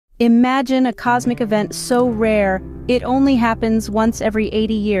Imagine a cosmic event so rare, it only happens once every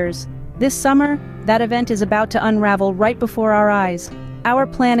 80 years. This summer, that event is about to unravel right before our eyes. Our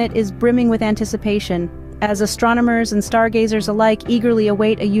planet is brimming with anticipation, as astronomers and stargazers alike eagerly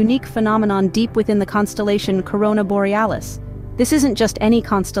await a unique phenomenon deep within the constellation Corona Borealis. This isn't just any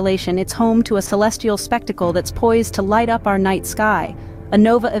constellation, it's home to a celestial spectacle that's poised to light up our night sky, a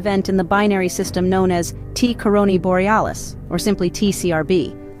nova event in the binary system known as T Corona Borealis, or simply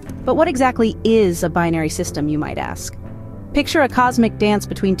TCRB. But what exactly is a binary system, you might ask? Picture a cosmic dance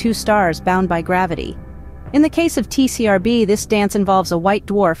between two stars bound by gravity. In the case of TCRB, this dance involves a white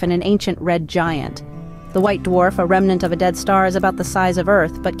dwarf and an ancient red giant. The white dwarf, a remnant of a dead star, is about the size of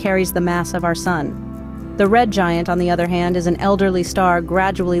Earth but carries the mass of our sun. The red giant, on the other hand, is an elderly star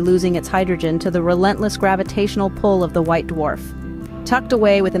gradually losing its hydrogen to the relentless gravitational pull of the white dwarf. Tucked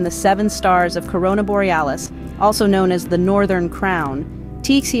away within the 7 stars of Corona Borealis, also known as the Northern Crown,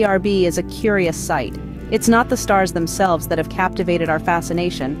 TCRB is a curious sight. It's not the stars themselves that have captivated our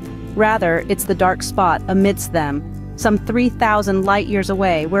fascination. Rather, it's the dark spot amidst them, some 3,000 light-years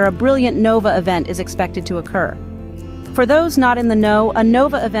away, where a brilliant nova event is expected to occur. For those not in the know, a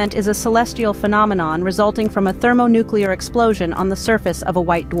nova event is a celestial phenomenon resulting from a thermonuclear explosion on the surface of a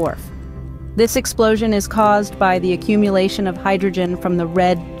white dwarf. This explosion is caused by the accumulation of hydrogen from the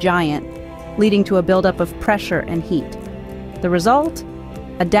red giant, leading to a buildup of pressure and heat. The result?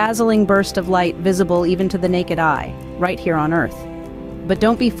 A dazzling burst of light visible even to the naked eye, right here on Earth. But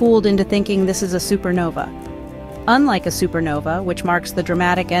don't be fooled into thinking this is a supernova. Unlike a supernova, which marks the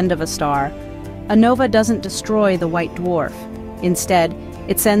dramatic end of a star, a nova doesn't destroy the white dwarf. Instead,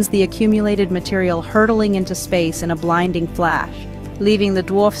 it sends the accumulated material hurtling into space in a blinding flash, leaving the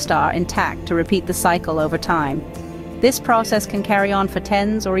dwarf star intact to repeat the cycle over time. This process can carry on for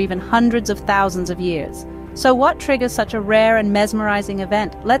tens or even hundreds of thousands of years. So what triggers such a rare and mesmerizing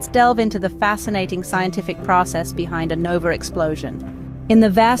event? Let's delve into the fascinating scientific process behind a nova explosion. In the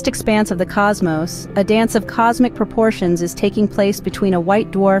vast expanse of the cosmos, a dance of cosmic proportions is taking place between a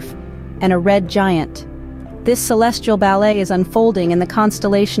white dwarf and a red giant. This celestial ballet is unfolding in the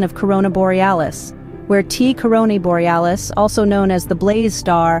constellation of Corona Borealis, where T Corona Borealis, also known as the Blaze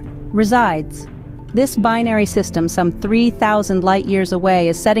Star, resides. This binary system, some 3,000 light-years away,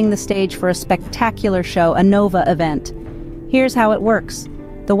 is setting the stage for a spectacular show, a nova event. Here's how it works.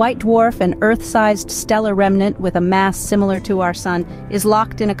 The white dwarf, an Earth-sized stellar remnant with a mass similar to our sun, is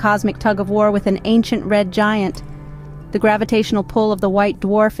locked in a cosmic tug-of-war with an ancient red giant. The gravitational pull of the white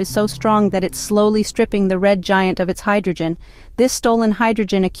dwarf is so strong that it's slowly stripping the red giant of its hydrogen. This stolen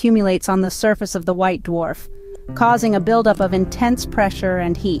hydrogen accumulates on the surface of the white dwarf, causing a buildup of intense pressure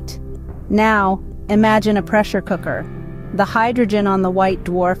and heat. Now, imagine a pressure cooker. The hydrogen on the white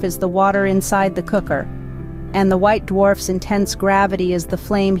dwarf is the water inside the cooker, and the white dwarf's intense gravity is the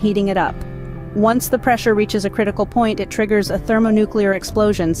flame heating it up. Once the pressure reaches a critical point, it triggers a thermonuclear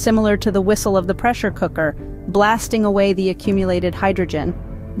explosion similar to the whistle of the pressure cooker, blasting away the accumulated hydrogen.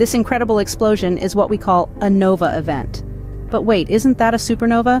 This incredible explosion is what we call a nova event. But wait, isn't that a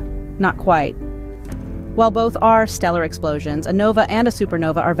supernova? Not quite. While both are stellar explosions, a nova and a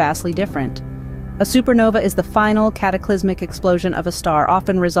supernova are vastly different. A supernova is the final cataclysmic explosion of a star,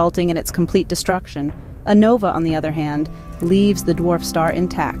 often resulting in its complete destruction. A nova, on the other hand, leaves the dwarf star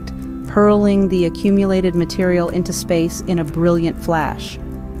intact, hurling the accumulated material into space in a brilliant flash.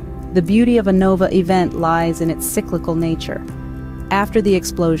 The beauty of a nova event lies in its cyclical nature. After the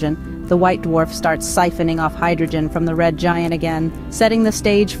explosion, the white dwarf starts siphoning off hydrogen from the red giant again, setting the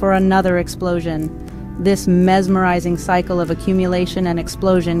stage for another explosion. This mesmerizing cycle of accumulation and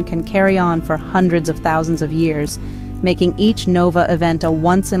explosion can carry on for hundreds of thousands of years, making each nova event a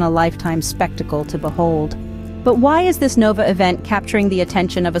once-in-a-lifetime spectacle to behold. But why is this nova event capturing the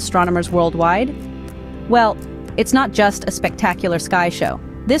attention of astronomers worldwide? Well, it's not just a spectacular sky show.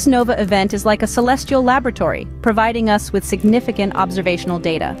 This nova event is like a celestial laboratory, providing us with significant observational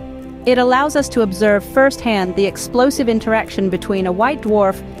data. It allows us to observe firsthand the explosive interaction between a white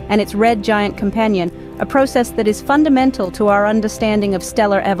dwarf and its red giant companion, a process that is fundamental to our understanding of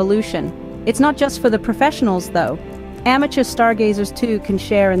stellar evolution. It's not just for the professionals, though. Amateur stargazers, too, can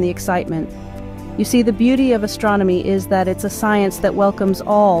share in the excitement. You see, the beauty of astronomy is that it's a science that welcomes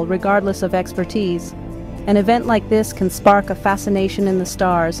all, regardless of expertise. An event like this can spark a fascination in the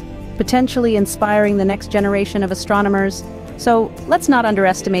stars, potentially inspiring the next generation of astronomers. So let's not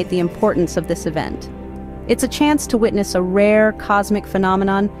underestimate the importance of this event. It's a chance to witness a rare cosmic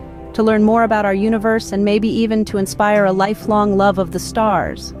phenomenon, to learn more about our universe, and maybe even to inspire a lifelong love of the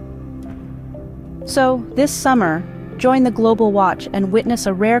stars. So, this summer, join the Global Watch and witness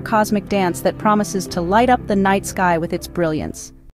a rare cosmic dance that promises to light up the night sky with its brilliance.